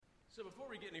So before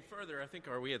we get any further, I think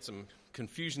we had some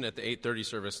confusion at the 8:30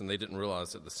 service, and they didn't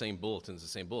realize that the same bulletin's the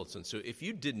same bulletin. So if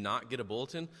you did not get a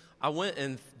bulletin, I went,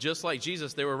 and just like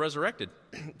Jesus, they were resurrected.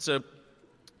 So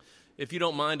if you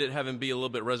don't mind it having be a little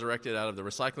bit resurrected out of the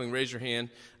recycling, raise your hand,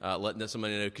 letting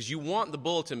somebody know. Because you want the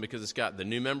bulletin because it's got the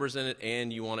new members in it,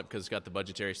 and you want it because it's got the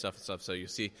budgetary stuff and stuff. So you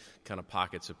see kind of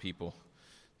pockets of people.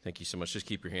 Thank you so much. Just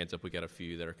keep your hands up. We got a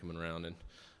few that are coming around, and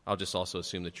I'll just also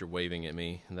assume that you're waving at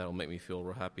me, and that'll make me feel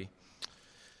real happy.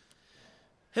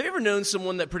 Have you ever known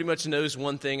someone that pretty much knows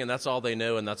one thing, and that's all they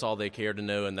know, and that's all they care to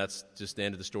know, and that's just the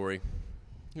end of the story?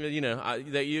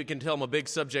 That you can tell them a big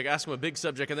subject, ask them a big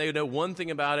subject, and they know one thing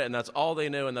about it, and that's all they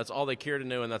know, and that's all they care to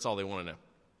know, and that's all they want to know.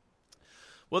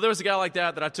 Well, there was a guy like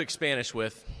that I took Spanish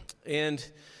with, and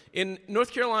in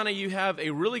North Carolina, you have a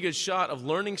really good shot of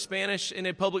learning Spanish in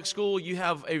a public school. You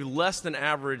have a less than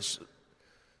average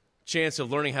chance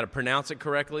of learning how to pronounce it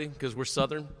correctly because we're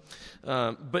Southern.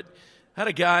 But I had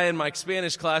a guy in my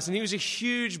Spanish class, and he was a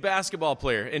huge basketball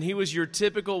player, and he was your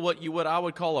typical what I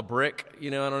would call a brick. I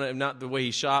don't know, not the way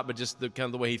he shot, but just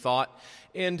the way he thought.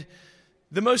 And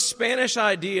the most Spanish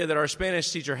idea that our Spanish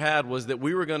teacher had was that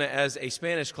we were going to, as a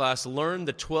Spanish class, learn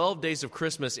the 12 days of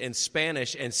Christmas in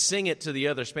Spanish and sing it to the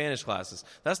other Spanish classes.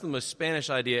 That's the most Spanish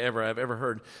idea I've ever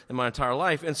heard in my entire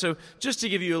life. And so just to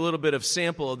give you a little bit of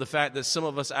sample of the fact that some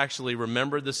of us actually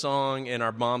remembered the song and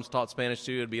our moms taught Spanish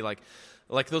too, it'd be like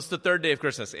those the third day of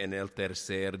Christmas. En el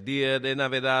tercer día de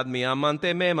Navidad mi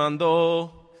amante me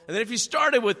mandó. And then if you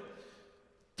started with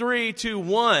 3, 2,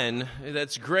 1,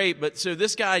 that's great. But so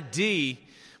this guy D,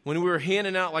 when we were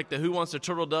handing out like the Who Wants the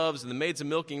Turtle Doves and the Maids of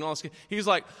Milking and all this, he was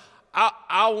like,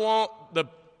 I want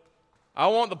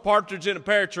the partridge in a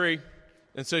pear tree.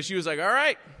 And so she was like, all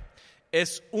right,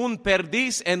 es un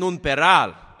perdiz en un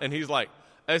peral. And he's like,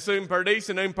 es un perdiz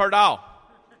en un pardal.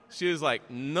 She was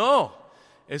like, no.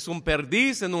 Es un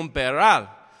perdiz en un peral.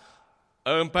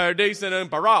 Un perdiz en un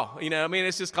paral.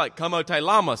 It's just like como te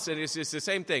llamas. And it's just the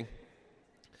same thing.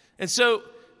 And so,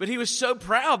 but he was so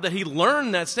proud that he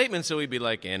learned that statement. So he'd be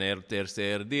like, en el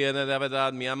tercer día de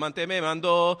Navidad mi amante me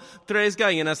mandó 3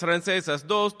 gallinas francesas,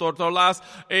 2 tortolas,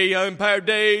 y un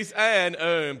perdiz en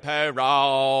un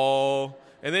peral.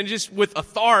 And then just with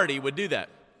authority would do that.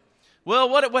 Well,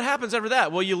 what happens after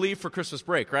that? Well, you leave for Christmas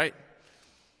break, right?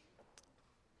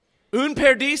 Un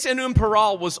perdiz and un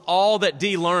peral was all that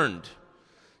Dee learned.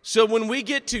 So when we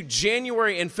get to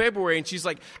January and February, and she's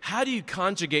like, how do you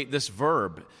conjugate this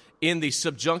verb in the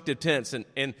subjunctive tense?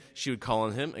 And she would call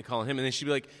on him, and then she'd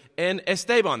be like, and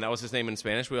Esteban, that was his name in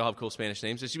Spanish. We all have cool Spanish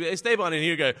names. So she'd be like, Esteban, and he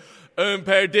would go, un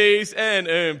perdiz and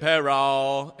un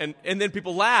peral. And then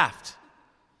people laughed.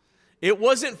 It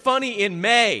wasn't funny in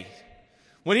May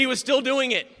when he was still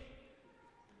doing it.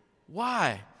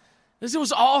 Why? Because it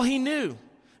was all he knew.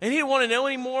 And he didn't want to know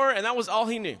anymore, and that was all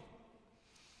he knew.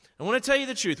 I want to tell you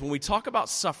the truth. When we talk about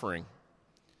suffering,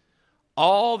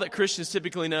 all that Christians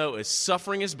typically know is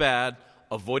suffering is bad,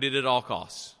 avoid it at all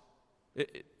costs.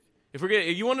 If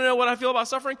you want to know what I feel about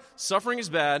suffering, suffering is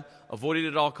bad, avoid it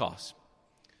at all costs.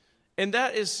 And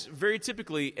that is very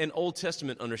typically an Old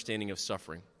Testament understanding of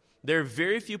suffering. There are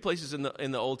very few places in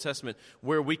the Old Testament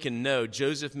where we can know.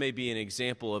 Joseph may be an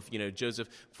example of, Joseph,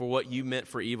 for what you meant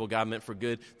for evil, God meant for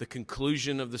good. The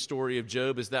conclusion of the story of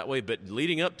Job is that way, but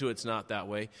leading up to it's not that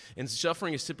way. And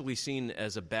suffering is typically seen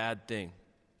as a bad thing.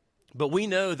 But we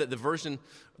know that the version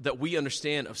that we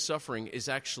understand of suffering is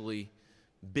actually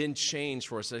been changed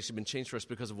for us. It's actually been changed for us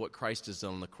because of what Christ has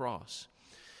done on the cross.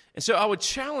 And so I would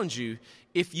challenge you,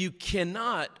 if you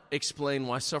cannot explain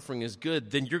why suffering is good,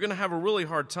 then you're going to have a really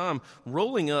hard time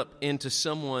rolling up into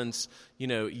someone's,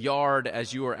 yard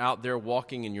as you are out there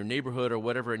walking in your neighborhood or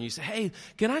whatever, and you say, hey,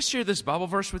 can I share this Bible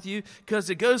verse with you? Because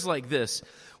it goes like this.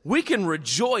 We can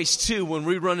rejoice, too, when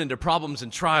we run into problems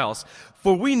and trials,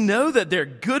 for we know that they're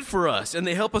good for us, and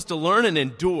they help us to learn and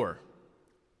endure.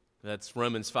 That's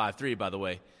Romans 5:3, by the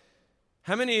way.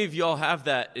 How many of y'all have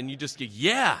that, and you just go,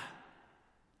 yeah?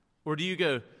 Or do you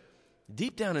go,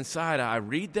 deep down inside, I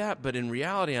read that, but in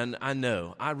reality,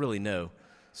 I really know.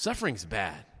 Suffering's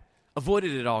bad. Avoid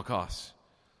it at all costs.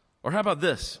 Or how about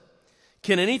this?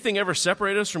 Can anything ever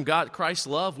separate us from Christ's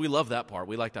love? We love that part.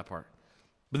 We like that part.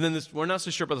 But then we're not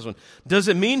so sure about this one. Does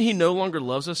it mean he no longer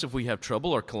loves us if we have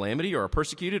trouble or calamity or are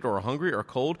persecuted or are hungry or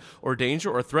cold or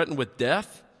danger or threatened with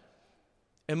death?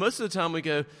 And most of the time we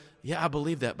go, yeah, I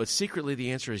believe that. But secretly the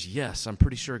answer is yes, I'm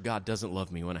pretty sure God doesn't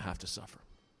love me when I have to suffer.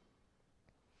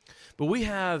 But we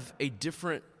have a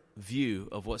different view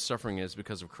of what suffering is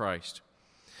because of Christ.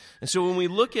 And so when we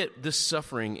look at this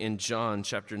suffering in John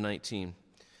chapter 19,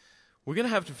 we're going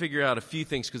to have to figure out a few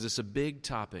things because it's a big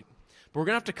topic. But we're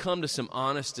going to have to come to some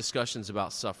honest discussions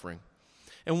about suffering.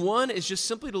 And one is just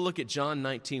simply to look at John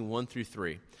 19, 1 through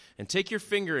 3, and take your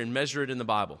finger and measure it in the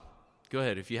Bible. Go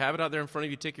ahead. If you have it out there in front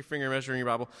of you, take your finger and measure it in your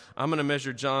Bible. I'm going to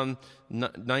measure John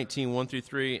 19, 1 through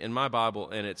 3 in my Bible,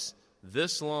 and it's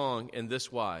this long and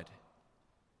this wide.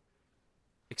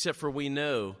 Except for we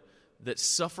know that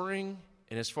suffering,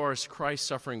 and as far as Christ's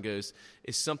suffering goes,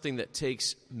 is something that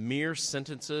takes mere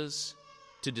sentences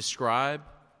to describe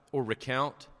or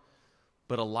recount,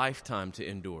 but a lifetime to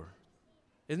endure.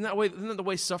 Isn't that the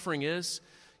way suffering is?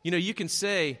 You know, you can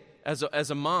say, as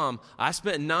a mom, I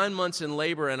spent 9 months in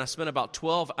labor, and I spent about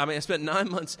 9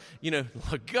 months,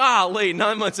 golly,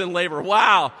 9 months in labor,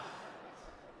 wow.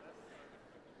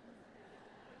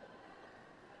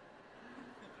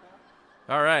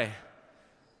 All right.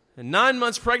 And 9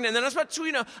 months pregnant, and then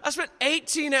I spent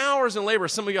 18 hours in labor.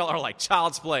 Some of y'all are like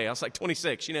child's play. I was like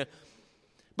 26,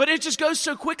 But it just goes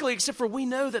so quickly, except for we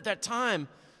know that time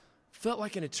felt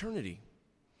like an eternity.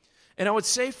 And I would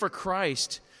say for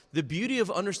Christ, the beauty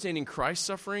of understanding Christ's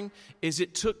suffering is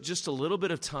it took just a little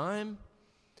bit of time,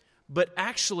 but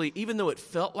actually, even though it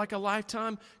felt like a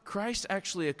lifetime, Christ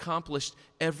actually accomplished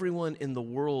everyone in the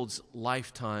world's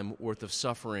lifetime worth of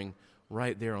suffering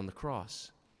right there on the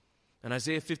cross. In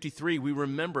Isaiah 53, we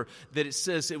remember that it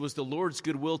says it was the Lord's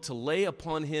good will to lay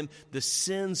upon him the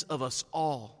sins of us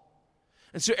all.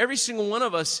 And so every single one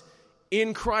of us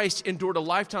in Christ endured a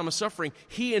lifetime of suffering.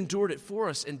 He endured it for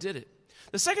us and did it.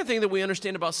 The second thing that we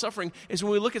understand about suffering is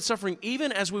when we look at suffering,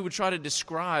 even as we would try to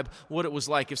describe what it was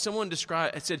like. If someone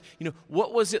said,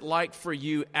 what was it like for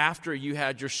you after you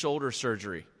had your shoulder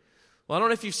surgery? Well, I don't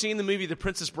know if you've seen the movie The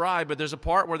Princess Bride, but there's a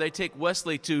part where they take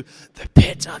Wesley to the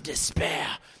pit of despair.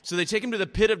 So they take him to the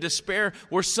pit of despair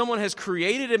where someone has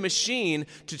created a machine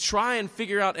to try and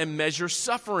figure out and measure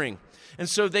suffering. And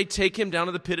so they take him down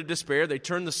to the pit of despair. They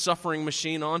turn the suffering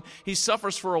machine on. He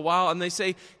suffers for a while, and they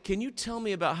say, can you tell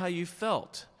me about how you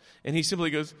felt? And he simply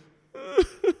goes,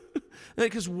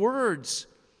 because words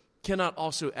cannot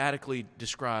also adequately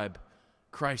describe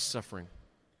Christ's suffering.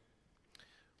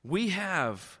 We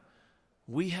have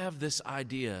this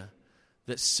idea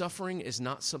that suffering is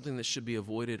not something that should be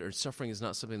avoided, or suffering is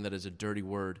not something that is a dirty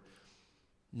word,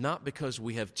 not because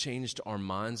we have changed our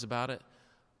minds about it,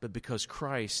 but because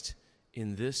Christ,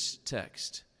 in this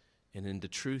text and in the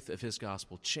truth of his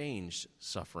gospel, changed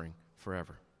suffering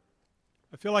forever.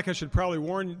 I feel like I should probably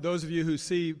warn those of you who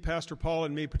see Pastor Paul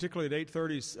and me, particularly at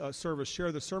 8:30 service,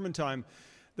 share the sermon time,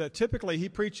 that typically he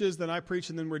preaches, then I preach,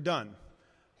 and then we're done.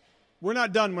 We're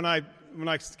not done when I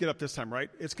get up this time, right?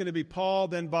 It's going to be Paul,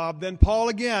 then Bob, then Paul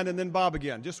again, and then Bob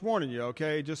again. Just warning you,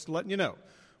 okay? Just letting you know.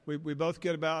 We both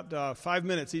get about 5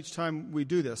 minutes each time we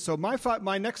do this. So my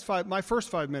first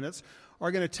 5 minutes are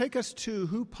going to take us to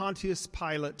who Pontius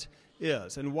Pilate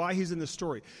is and why he's in the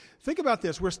story. Think about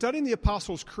this. We're studying the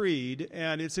Apostles' Creed,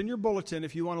 and it's in your bulletin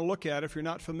if you want to look at it, if you're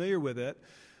not familiar with it.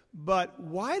 But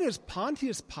why does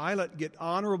Pontius Pilate get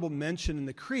honorable mention in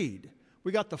the Creed?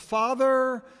 We got the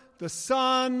Father, the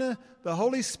Son, the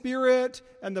Holy Spirit,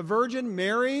 and the Virgin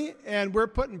Mary, and we're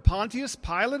putting Pontius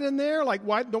Pilate in there? Like,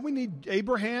 why don't we need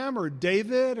Abraham or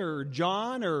David or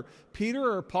John or Peter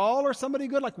or Paul or somebody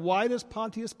good? Like, why does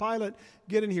Pontius Pilate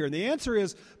get in here? And the answer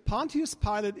is Pontius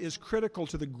Pilate is critical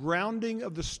to the grounding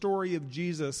of the story of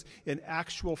Jesus in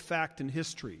actual fact and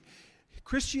history.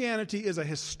 Christianity is a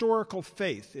historical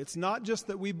faith. It's not just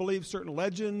that we believe certain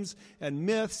legends and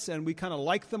myths and we kind of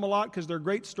like them a lot because they're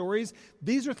great stories.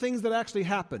 These are things that actually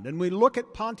happened. And we look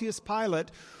at Pontius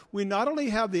Pilate, we not only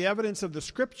have the evidence of the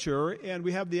Scripture and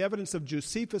we have the evidence of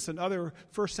Josephus and other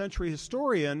first century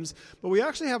historians, but we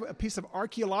actually have a piece of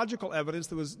archaeological evidence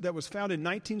that was found in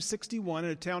 1961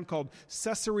 in a town called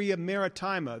Caesarea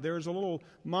Maritima. There's a little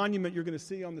monument you're going to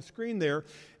see on the screen there.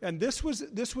 And this was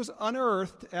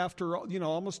unearthed after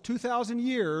almost 2,000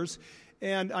 years.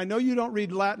 And I know you don't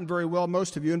read Latin very well,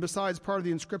 most of you, and besides, part of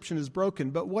the inscription is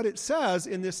broken. But what it says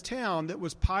in this town that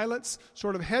was Pilate's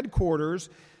sort of headquarters,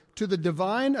 to the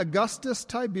divine Augustus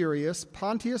Tiberius,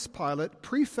 Pontius Pilate,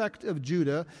 prefect of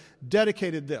Judah,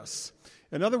 dedicated this.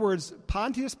 In other words,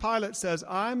 Pontius Pilate says,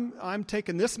 I'm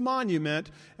taking this monument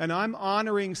and I'm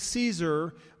honoring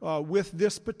Caesar with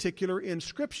this particular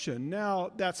inscription.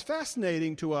 Now, that's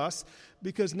fascinating to us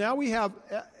because now we have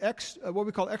what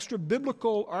we call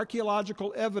extra-biblical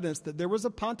archaeological evidence that there was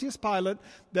a Pontius Pilate,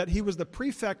 that he was the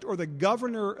prefect or the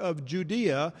governor of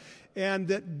Judea, and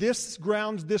that this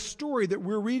grounds this story that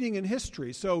we're reading in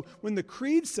history. So when the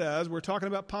Creed says we're talking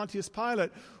about Pontius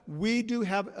Pilate, we do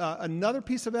have another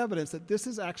piece of evidence that this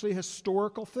is actually a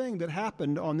historical thing that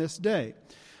happened on this day.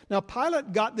 Now,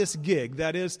 Pilate got this gig,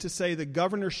 that is to say the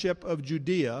governorship of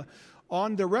Judea,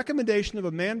 on the recommendation of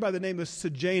a man by the name of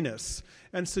Sejanus.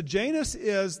 And Sejanus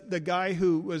is the guy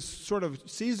who was sort of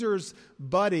Caesar's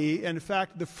buddy. In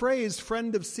fact, the phrase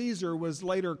friend of Caesar was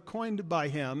later coined by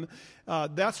him.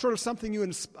 That's sort of something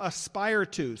you aspire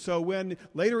to. So when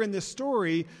later in this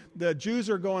story, the Jews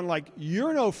are going like,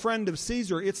 you're no friend of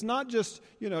Caesar. It's not just,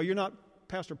 you're not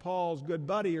Pastor Paul's good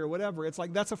buddy or whatever. It's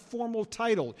like that's a formal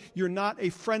title. You're not a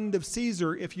friend of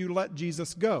Caesar if you let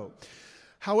Jesus go.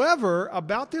 However,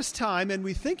 about this time, and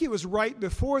we think it was right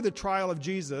before the trial of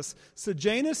Jesus,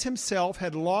 Sejanus himself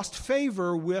had lost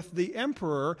favor with the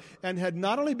emperor and had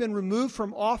not only been removed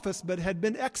from office, but had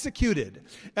been executed.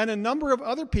 And a number of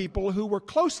other people who were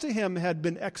close to him had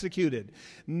been executed.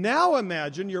 Now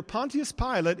imagine you're Pontius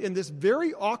Pilate in this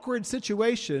very awkward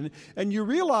situation, and you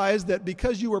realize that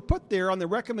because you were put there on the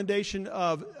recommendation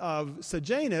of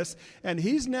Sejanus, and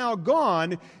he's now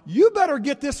gone, you better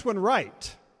get this one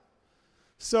right.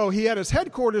 So he had his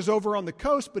headquarters over on the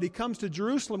coast, but he comes to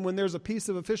Jerusalem when there's a piece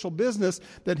of official business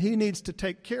that he needs to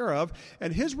take care of.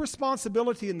 And his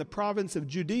responsibility in the province of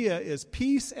Judea is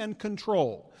peace and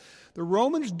control. The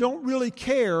Romans don't really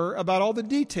care about all the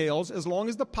details as long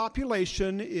as the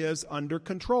population is under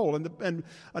control. And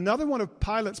another one of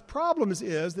Pilate's problems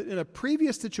is that in a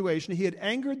previous situation, he had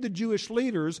angered the Jewish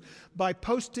leaders by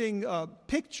posting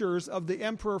pictures of the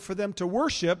emperor for them to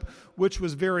worship, which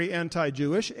was very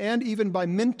anti-Jewish, and even by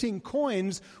minting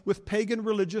coins with pagan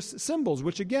religious symbols,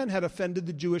 which again had offended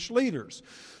the Jewish leaders.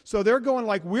 So they're going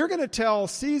like, we're going to tell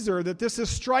Caesar that this is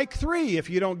strike 3 if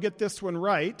you don't get this one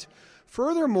right.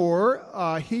 Furthermore,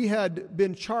 he had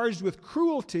been charged with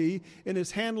cruelty in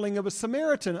his handling of a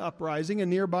Samaritan uprising in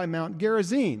nearby Mount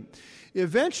Gerizim.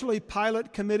 Eventually,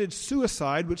 Pilate committed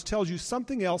suicide, which tells you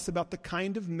something else about the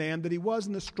kind of man that he was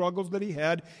and the struggles that he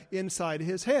had inside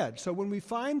his head. So when we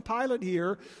find Pilate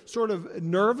here sort of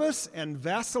nervous and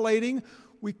vacillating,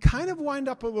 we kind of wind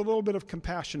up with a little bit of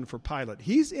compassion for Pilate.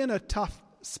 He's in a tough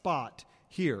spot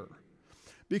here,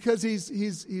 because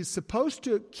he's supposed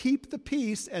to keep the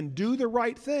peace and do the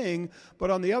right thing,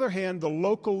 but on the other hand, the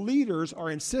local leaders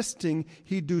are insisting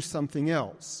he do something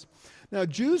else. Now,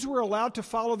 Jews were allowed to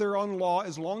follow their own law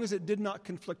as long as it did not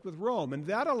conflict with Rome, and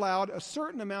that allowed a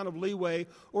certain amount of leeway,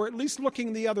 or at least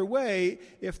looking the other way,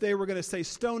 if they were going to, say,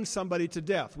 stone somebody to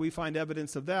death. We find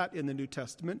evidence of that in the New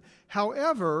Testament.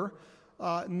 However,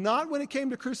 not when it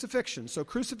came to crucifixion. So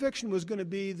crucifixion was going to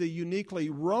be the uniquely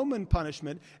Roman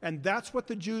punishment, and that's what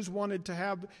the Jews wanted to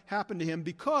have happen to him,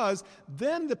 because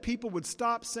then the people would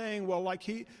stop saying,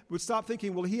 he would stop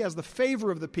thinking, he has the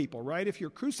favor of the people, right? If you're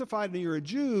crucified and you're a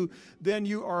Jew, then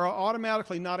you are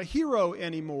automatically not a hero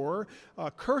anymore.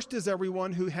 Cursed is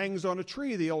everyone who hangs on a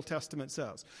tree, the Old Testament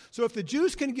says. So if the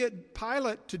Jews can get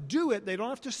Pilate to do it, they don't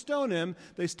have to stone him,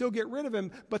 they still get rid of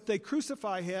him, but they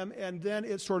crucify him, and then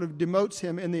it sort of demotes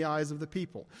him in the eyes of the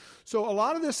people. So a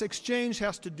lot of this exchange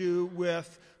has to do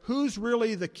with who's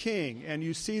really the king, and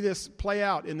you see this play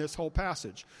out in this whole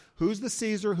passage. Who's the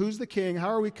Caesar? Who's the king? How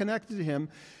are we connected to him?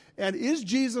 And is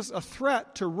Jesus a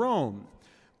threat to Rome?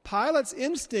 Pilate's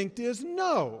instinct is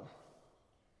no.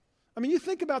 I mean, you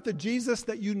think about the Jesus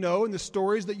that you know and the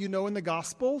stories that you know in the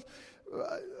gospel.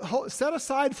 Set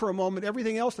aside for a moment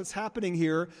everything else that's happening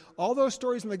here. All those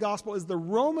stories in the gospel. Is the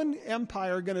Roman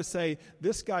Empire going to say,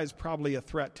 this guy's probably a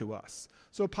threat to us?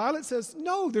 So Pilate says,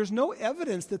 no, there's no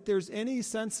evidence that there's any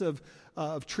sense of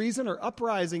treason or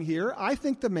uprising here. I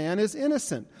think the man is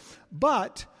innocent.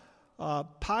 But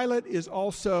Pilate is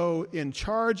also in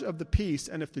charge of the peace,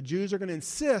 and if the Jews are going to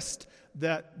insist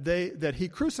that he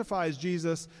crucifies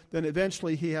Jesus, then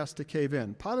eventually he has to cave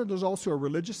in. Pilate is also a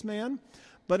religious man,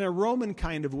 but in a Roman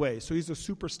kind of way. So he's a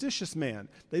superstitious man.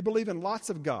 They believe in lots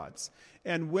of gods.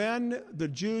 And when the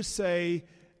Jews say,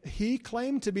 he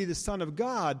claimed to be the Son of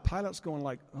God, Pilate's going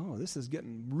like, oh, this is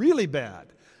getting really bad.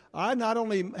 I not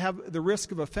only have the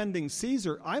risk of offending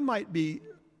Caesar, I might be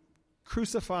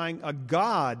crucifying a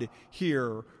god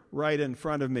here right in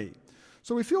front of me.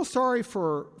 So we feel sorry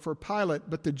for Pilate,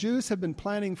 but the Jews have been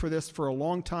planning for this for a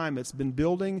long time. It's been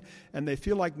building, and they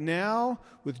feel like now,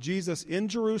 with Jesus in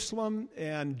Jerusalem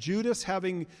and Judas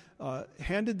having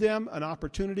handed them an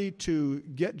opportunity to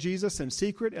get Jesus in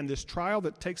secret, and this trial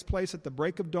that takes place at the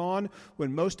break of dawn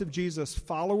when most of Jesus'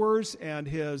 followers and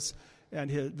his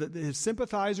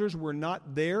sympathizers were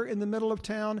not there in the middle of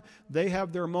town, they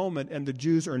have their moment, and the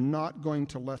Jews are not going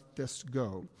to let this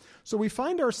go. So we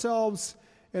find ourselves,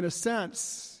 in a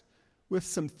sense, with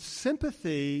some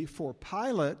sympathy for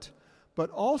Pilate, but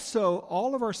also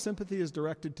all of our sympathy is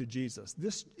directed to Jesus.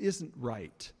 This isn't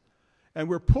right. And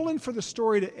we're pulling for the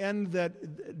story to end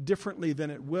that differently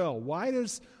than it will. Why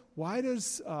Why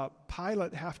does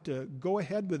Pilate have to go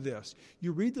ahead with this?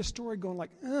 You read the story going like,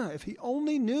 if he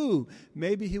only knew,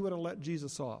 maybe he would have let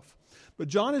Jesus off. But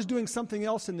John is doing something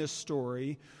else in this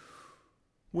story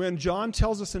when John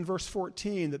tells us in verse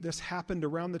 14 that this happened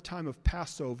around the time of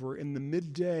Passover in the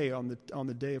midday on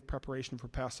the day of preparation for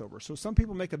Passover. So some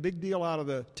people make a big deal out of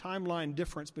the timeline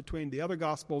difference between the other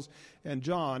Gospels and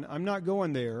John. I'm not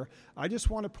going there. I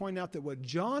just want to point out that what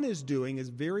John is doing is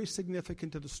very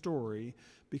significant to the story,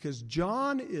 because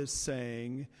John is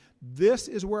saying, this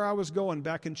is where I was going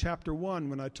back in chapter 1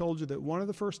 when I told you that one of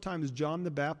the first times John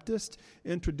the Baptist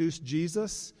introduced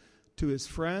Jesus to his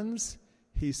friends,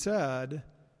 he said,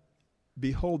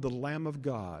 "Behold the Lamb of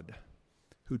God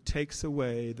who takes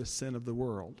away the sin of the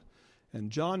world." And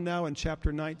John now in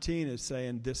chapter 19 is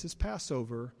saying, this is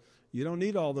Passover. You don't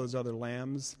need all those other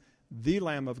lambs. The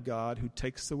Lamb of God who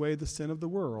takes away the sin of the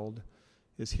world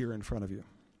is here in front of you.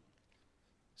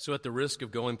 So at the risk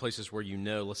of going places where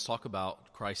let's talk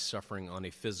about Christ's suffering on a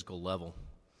physical level.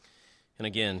 And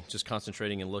again, just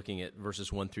concentrating and looking at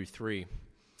verses 1 through 3.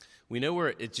 We know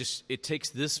where it takes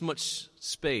this much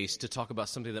space to talk about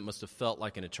something that must have felt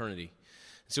like an eternity.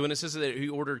 So when it says that he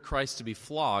ordered Christ to be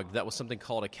flogged, that was something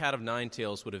called a cat of nine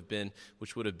tails, which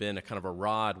would have been a kind of a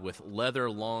rod with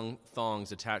leather long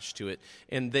thongs attached to it,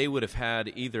 and they would have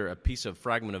had either a piece of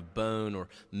fragment of bone or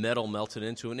metal melted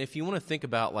into it. And if you want to think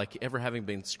about like ever having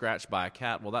been scratched by a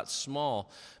cat, well, that's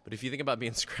small. But if you think about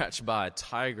being scratched by a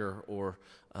tiger or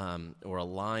a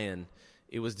lion,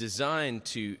 it was designed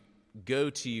to go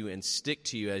to you and stick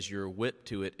to you as you're whipped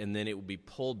to it, and then it would be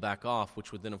pulled back off,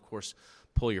 which would then, of course,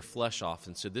 pull your flesh off.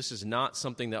 And so this is not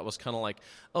something that was kind of like,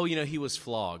 he was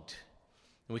flogged.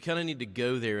 And we kind of need to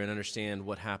go there and understand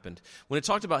what happened. When it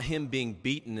talked about him being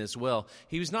beaten as well,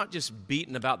 he was not just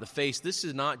beaten about the face. This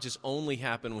did not just only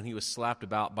happen when he was slapped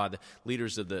about by the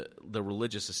leaders of the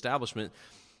religious establishment.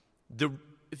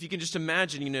 If you can just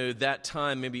imagine, that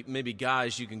time, maybe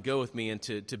guys, you can go with me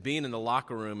into being in the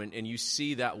locker room and you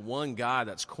see that one guy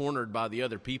that's cornered by the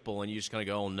other people and you just kind of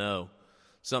go, oh no,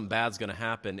 something bad's going to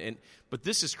happen. But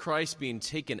this is Christ being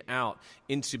taken out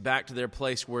back to their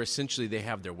place where essentially they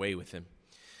have their way with him.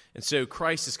 And so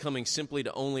Christ is coming simply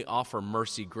to only offer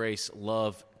mercy, grace,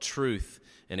 love, truth,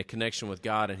 and a connection with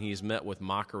God, and he is met with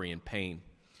mockery and pain.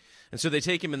 And so they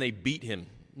take him and they beat him.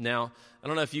 Now, I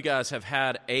don't know if you guys have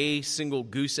had a single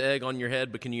goose egg on your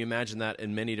head, but can you imagine that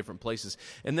in many different places?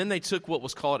 And then they took what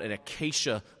was called an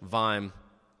acacia vine,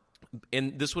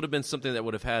 and this would have been something that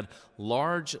would have had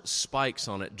large spikes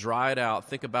on it, dried out.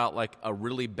 Think about like a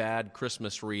really bad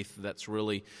Christmas wreath that's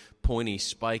really pointy,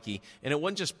 spiky. And it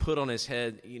wasn't just put on his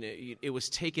head. It was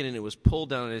taken and it was pulled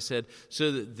down on his head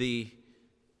so that the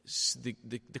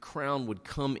crown would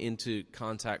come into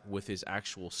contact with his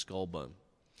actual skull bone.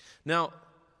 Now,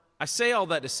 I say all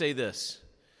that to say this.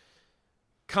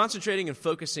 Concentrating and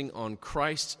focusing on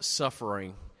Christ's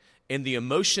suffering and the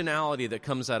emotionality that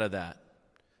comes out of that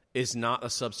is not a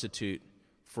substitute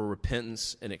for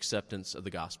repentance and acceptance of the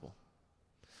gospel.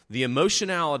 The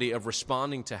emotionality of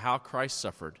responding to how Christ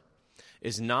suffered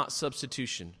is not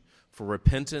substitution for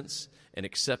repentance and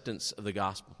acceptance of the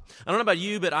gospel. I don't know about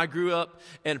you, but I grew up,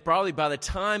 and probably by the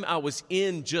time I was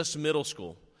in just middle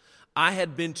school, I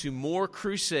had been to more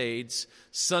crusades,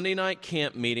 Sunday night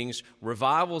camp meetings,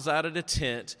 revivals out at a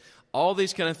tent, all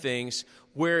these kind of things,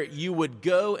 where you would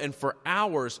go and for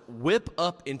hours whip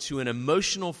up into an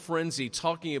emotional frenzy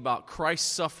talking about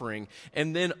Christ's suffering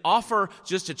and then offer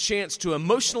just a chance to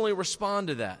emotionally respond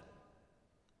to that.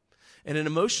 And an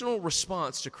emotional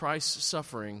response to Christ's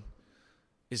suffering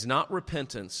is not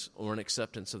repentance or an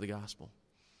acceptance of the gospel.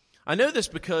 I know this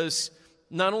because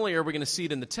not only are we going to see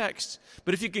it in the text,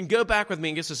 but if you can go back with me,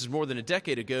 and I guess this is more than a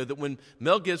decade ago, that when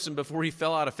Mel Gibson, before he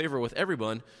fell out of favor with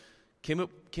everyone, came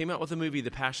out with the movie The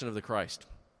Passion of the Christ.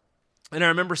 And I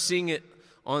remember seeing it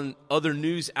on other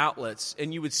news outlets,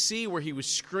 and you would see where he was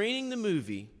screening the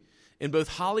movie in both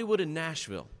Hollywood and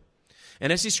Nashville.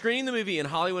 And as he's screening the movie in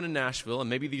Hollywood and Nashville, and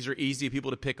maybe these are easy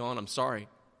people to pick on, I'm sorry,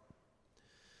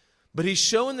 but he's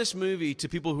showing this movie to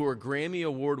people who are Grammy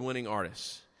Award-winning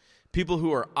artists, people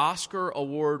who are Oscar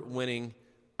Award-winning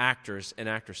actors and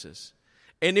actresses.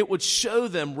 And it would show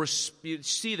them, you'd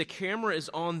see the camera is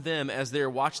on them as they're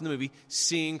watching the movie,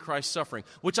 seeing Christ's suffering,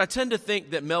 which I tend to think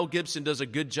that Mel Gibson does a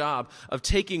good job of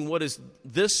taking what is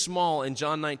this small in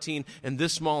John 19 and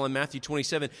this small in Matthew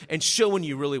 27 and showing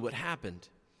you really what happened.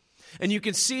 And you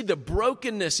can see the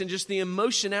brokenness and just the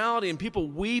emotionality and people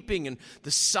weeping and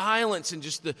the silence and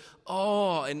just the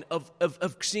awe and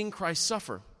of seeing Christ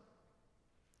suffer.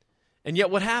 And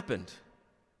yet what happened?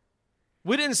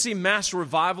 We didn't see mass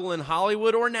revival in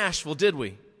Hollywood or Nashville, did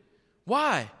we?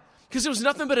 Why? Because it was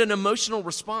nothing but an emotional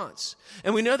response.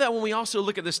 And we know that when we also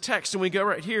look at this text and we go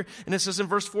right here, and it says in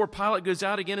verse 4, Pilate goes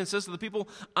out again and says to the people,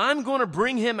 I'm going to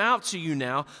bring him out to you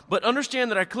now, but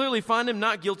understand that I clearly find him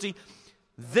not guilty.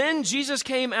 Then Jesus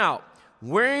came out,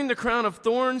 wearing the crown of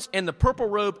thorns and the purple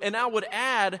robe, and I would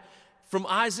add from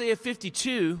Isaiah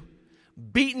 52,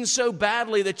 beaten so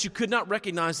badly that you could not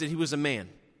recognize that he was a man.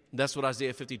 That's what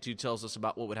Isaiah 52 tells us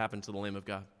about what would happen to the Lamb of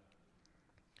God.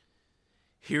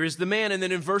 Here is the man. And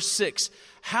then in verse 6,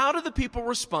 how do the people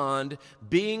respond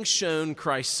being shown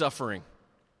Christ's suffering?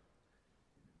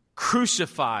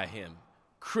 Crucify him.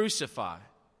 Crucify.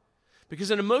 Because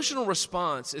an emotional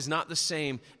response is not the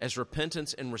same as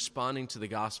repentance and responding to the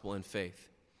gospel in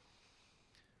faith.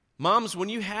 Moms, when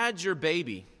you had your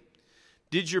baby,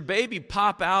 did your baby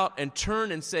pop out and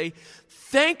turn and say,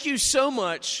 thank you so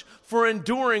much for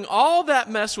enduring all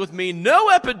that mess with me, no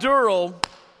epidural,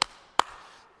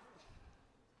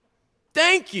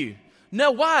 thank you.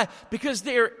 No, why? Because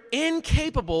they're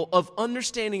incapable of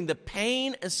understanding the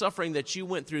pain and suffering that you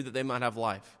went through that they might have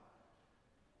life.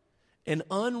 An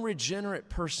unregenerate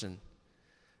person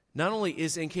not only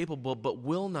is incapable, but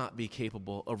will not be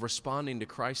capable of responding to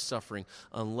Christ's suffering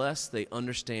unless they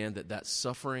understand that that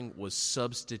suffering was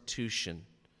substitution.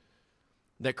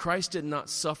 That Christ did not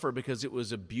suffer because it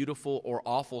was a beautiful or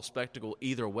awful spectacle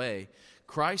either way.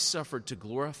 Christ suffered to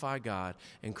glorify God,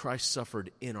 and Christ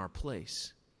suffered in our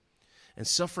place. And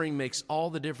suffering makes all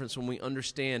the difference when we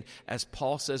understand, as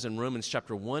Paul says in Romans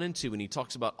chapter 1 and 2, when he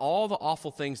talks about all the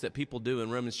awful things that people do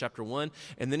in Romans chapter 1,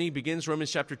 and then he begins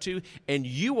Romans chapter 2, and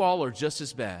you all are just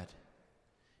as bad.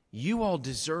 You all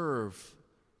deserve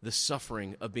the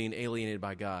suffering of being alienated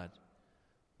by God.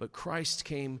 But Christ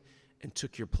came and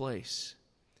took your place.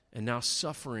 And now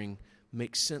suffering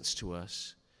makes sense to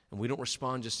us. And we don't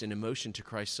respond just in emotion to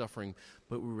Christ's suffering,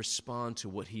 but we respond to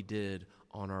what he did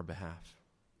on our behalf.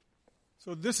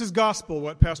 So this is gospel,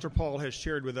 what Pastor Paul has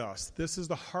shared with us. This is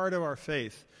the heart of our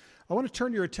faith. I want to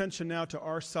turn your attention now to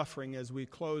our suffering as we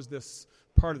close this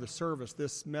part of the service,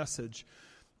 this message,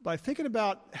 by thinking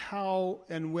about how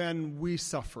and when we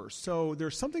suffer. So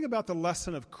there's something about the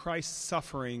lesson of Christ's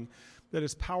suffering that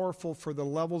is powerful for the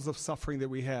levels of suffering that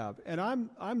we have. And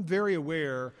I'm very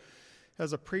aware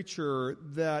as a preacher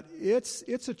that it's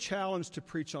a challenge to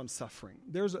preach on suffering.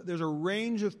 There's a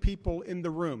range of people in the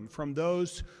room, from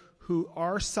those who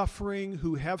are suffering,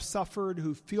 who have suffered,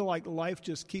 who feel like life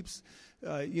just keeps,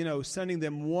 sending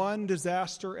them one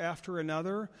disaster after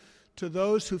another, to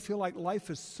those who feel like life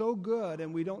is so good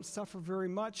and we don't suffer very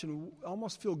much and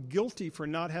almost feel guilty for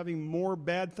not having more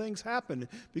bad things happen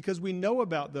because we know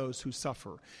about those who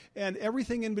suffer, and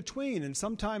everything in between. And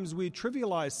sometimes we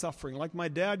trivialize suffering. Like my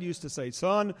dad used to say,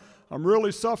 son, I'm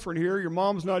really suffering here. Your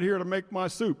mom's not here to make my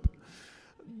soup.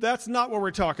 That's not what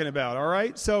we're talking about, all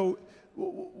right? So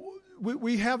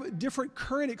we have different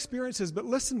current experiences, but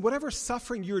listen, whatever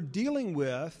suffering you're dealing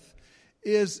with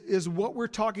is what we're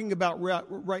talking about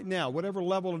right now, whatever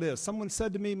level it is. Someone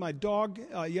said to me,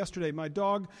 yesterday, my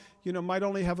dog, might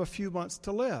only have a few months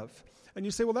to live. And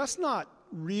you say, well, that's not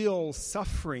real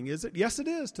suffering, is it? Yes, it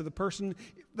is to the person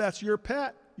that's your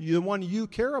pet, the one you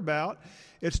care about.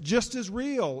 It's just as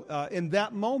real in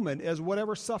that moment as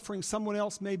whatever suffering someone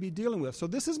else may be dealing with. So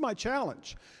this is my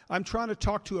challenge. I'm trying to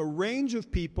talk to a range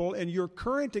of people and your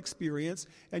current experience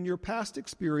and your past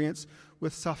experience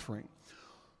with suffering.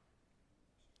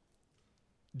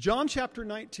 John chapter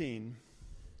 19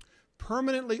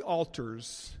 permanently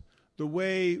alters the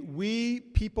way we,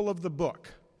 people of the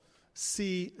book,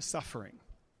 see suffering.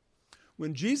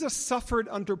 When Jesus suffered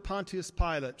under Pontius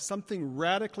Pilate, something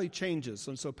radically changes.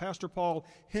 And so Pastor Paul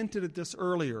hinted at this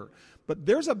earlier. But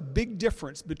there's a big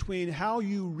difference between how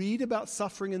you read about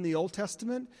suffering in the Old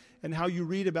Testament and how you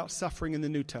read about suffering in the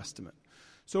New Testament.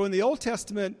 So in the Old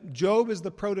Testament, Job is the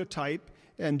prototype,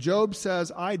 and Job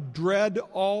says, I dread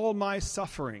all my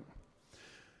suffering.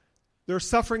 There's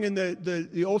suffering in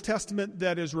the Old Testament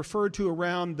that is referred to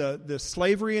around the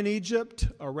slavery in Egypt,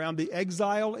 around the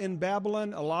exile in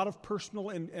Babylon, a lot of personal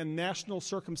and national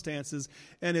circumstances,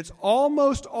 and it's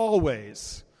almost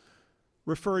always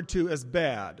referred to as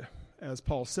bad, as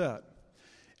Paul said.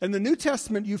 In the New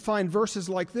Testament, you find verses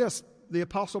like this. The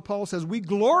Apostle Paul says, we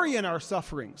glory in our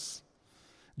sufferings.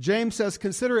 James says,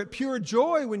 consider it pure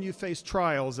joy when you face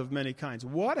trials of many kinds.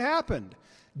 What happened?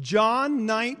 John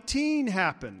 19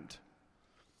 happened.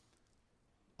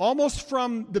 Almost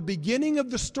from the beginning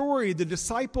of the story, the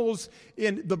disciples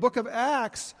in the book of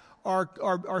Acts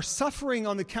are suffering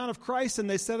on the account of Christ, and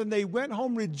they went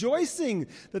home rejoicing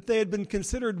that they had been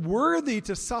considered worthy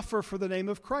to suffer for the name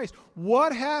of Christ.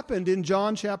 What happened in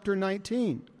John chapter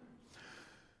 19?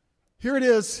 Here it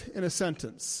is in a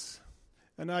sentence.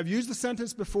 And I've used the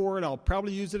sentence before, and I'll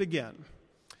probably use it again.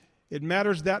 It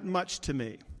matters that much to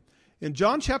me. In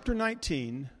John chapter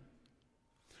 19,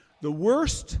 the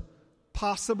worst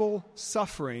possible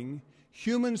suffering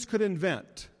humans could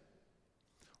invent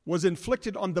was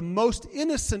inflicted on the most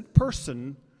innocent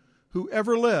person who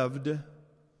ever lived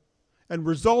and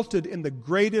resulted in the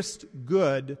greatest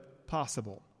good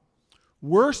possible.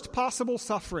 Worst possible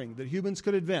suffering that humans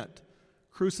could invent,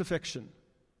 crucifixion.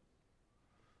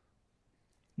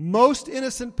 Most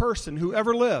innocent person who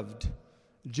ever lived,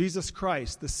 Jesus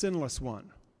Christ, the sinless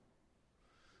one.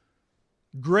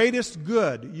 Greatest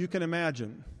good you can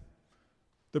imagine,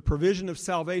 the provision of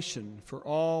salvation for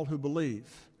all who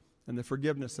believe and the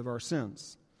forgiveness of our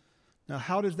sins. Now,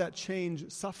 how does that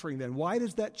change suffering then? Why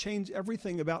does that change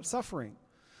everything about suffering?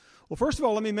 Well, first of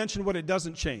all, let me mention what it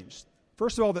doesn't change.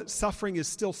 First of all, that suffering is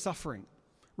still suffering,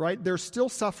 right? There's still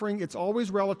suffering. It's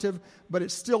always relative, but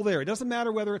it's still there. It doesn't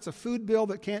matter whether it's a food bill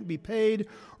that can't be paid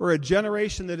or a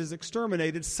generation that is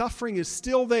exterminated. Suffering is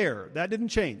still there. That didn't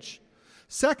change.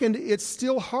 Second, it's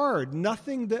still hard.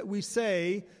 Nothing that we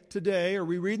say today or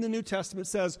we read in the New Testament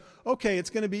says, okay, it's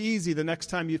going to be easy the next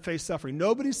time you face suffering.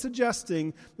 Nobody's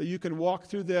suggesting that you can walk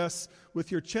through this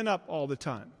with your chin up all the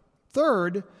time.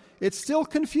 Third, it's still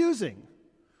confusing.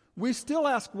 We still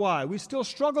ask why. We still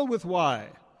struggle with why.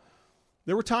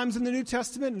 There were times in the New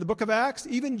Testament, in the book of Acts,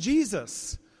 even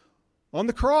Jesus on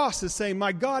the cross is saying,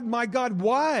 my God,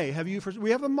 why have you...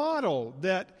 We have a model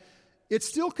that it's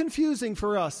still confusing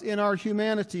for us in our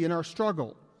humanity, in our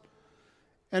struggle.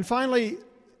 And finally,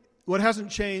 what hasn't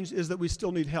changed is that we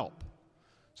still need help.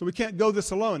 So we can't go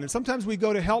this alone. And sometimes we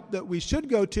go to help that we should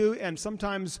go to, and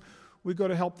sometimes we go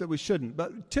to help that we shouldn't.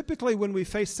 But typically when we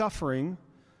face suffering,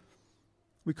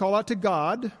 we call out to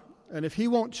God, and if He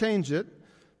won't change it,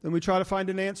 then we try to find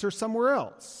an answer somewhere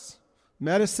else.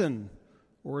 Medicine,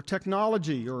 or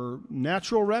technology, or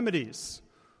natural remedies,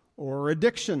 or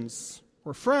addictions,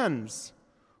 or friends,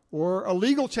 or a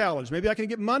legal challenge. Maybe I can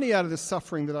get money out of this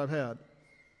suffering that I've had.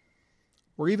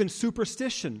 Or even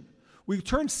superstition. We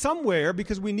turn somewhere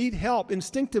because we need help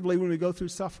instinctively when we go through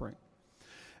suffering.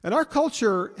 And our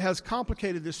culture has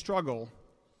complicated this struggle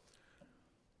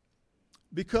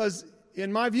because,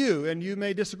 in my view, and you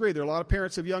may disagree, there are a lot of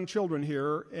parents of young children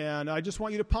here, and I just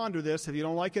want you to ponder this. If you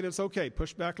don't like it, it's okay.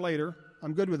 Push back later.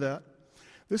 I'm good with that.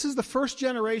 This is the first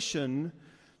generation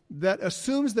that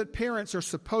assumes that parents are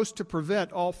supposed to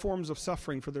prevent all forms of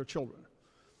suffering for their children.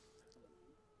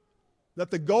 That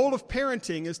the goal of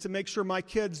parenting is to make sure my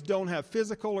kids don't have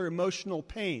physical or emotional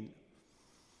pain.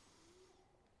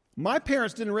 My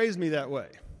parents didn't raise me that way.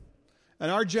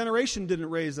 And our generation didn't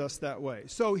raise us that way.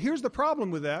 So here's the problem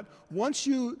with that. Once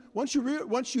you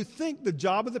think the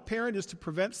job of the parent is to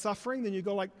prevent suffering, then you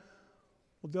go like,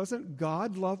 well, doesn't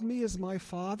God love me as my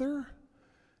Father?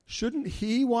 Shouldn't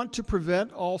He want to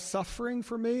prevent all suffering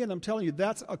for me? And I'm telling you,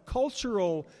 that's a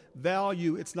cultural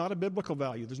value. It's not a biblical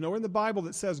value. There's nowhere in the Bible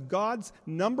that says God's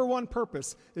number one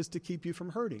purpose is to keep you from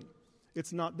hurting.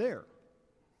 It's not there.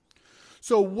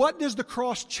 So what does the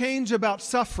cross change about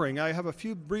suffering? I have a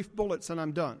few brief bullets and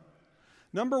I'm done.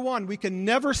 Number one, we can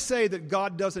never say that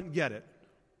God doesn't get it.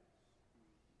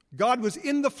 God was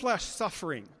in the flesh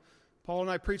suffering. Paul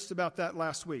and I preached about that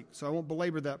last week, so I won't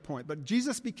belabor that point. But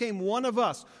Jesus became one of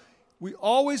us. We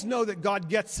always know that God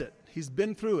gets it. He's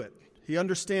been through it. He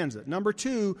understands it. Number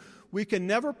two, we can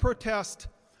never protest,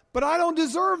 but I don't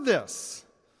deserve this.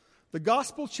 The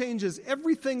gospel changes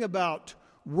everything about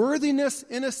worthiness,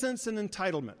 innocence, and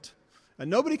entitlement. And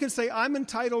nobody can say, I'm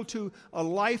entitled to a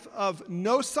life of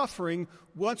no suffering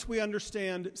once we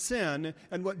understand sin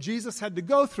and what Jesus had to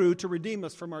go through to redeem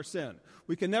us from our sin.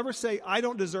 We can never say, I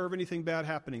don't deserve anything bad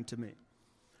happening to me.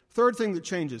 Third thing that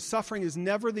changes, suffering is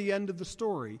never the end of the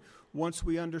story once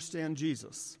we understand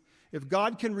Jesus. If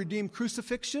God can redeem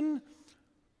crucifixion,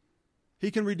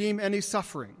 He can redeem any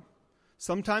suffering.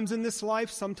 Sometimes in this life,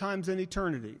 sometimes in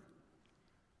eternity.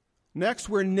 Next,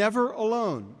 we're never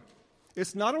alone.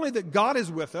 It's not only that God is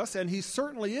with us, and He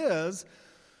certainly is,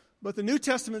 but the New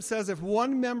Testament says if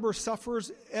one member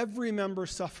suffers, every member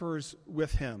suffers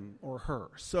with him or her.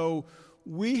 So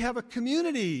we have a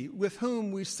community with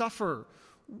whom we suffer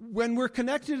when we're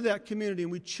connected to that community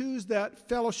and we choose that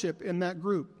fellowship in that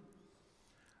group.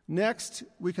 Next,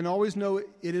 we can always know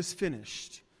it is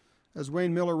finished. As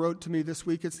Wayne Miller wrote to me this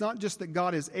week, it's not just that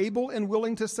God is able and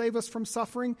willing to save us from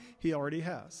suffering, He already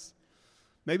has.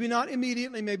 Maybe not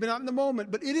immediately, maybe not in the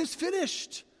moment, but it is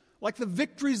finished. Like the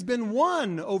victory's been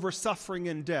won over suffering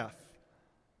and death.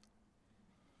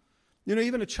 You know,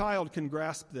 even a child can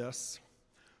grasp this.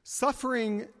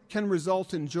 Suffering can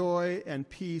result in joy and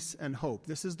peace and hope.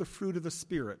 This is the fruit of the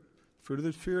Spirit. Fruit of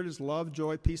the Spirit is love,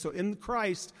 joy, peace. So in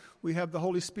Christ, we have the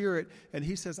Holy Spirit, and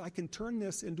he says, I can turn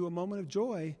this into a moment of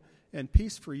joy and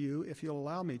peace for you if you'll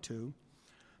allow me to.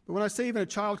 But when I say even a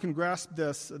child can grasp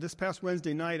this past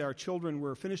Wednesday night, our children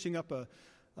were finishing up a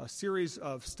series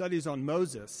of studies on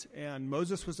Moses, and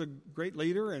Moses was a great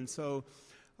leader, and so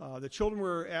the children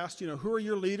were asked, who are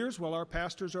your leaders? Well, our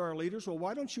pastors are our leaders. Well,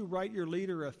 why don't you write your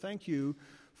leader a thank you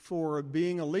for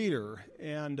being a leader?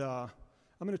 And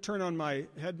I'm going to turn on my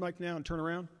head mic now and turn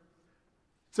around.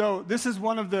 So this is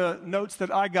one of the notes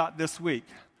that I got this week.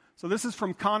 So this is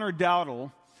from Connor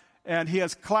Dowdle, and he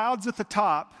has clouds at the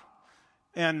top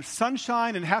and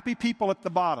sunshine and happy people at the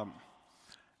bottom.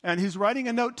 And he's writing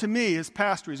a note to me, his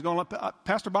pastor. He's going,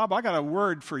 Pastor Bob, I got a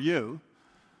word for you.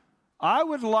 I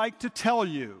would like to tell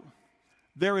you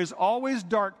there is always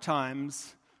dark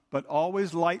times, but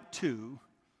always light too,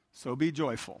 so be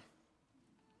joyful.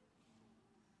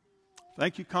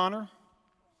 Thank you, Connor.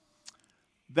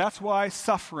 That's why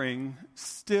suffering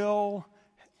has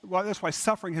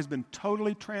been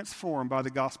totally transformed by the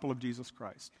gospel of Jesus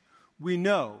Christ. We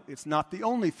know it's not the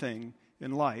only thing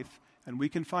in life, and we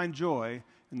can find joy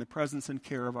in the presence and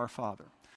care of our Father.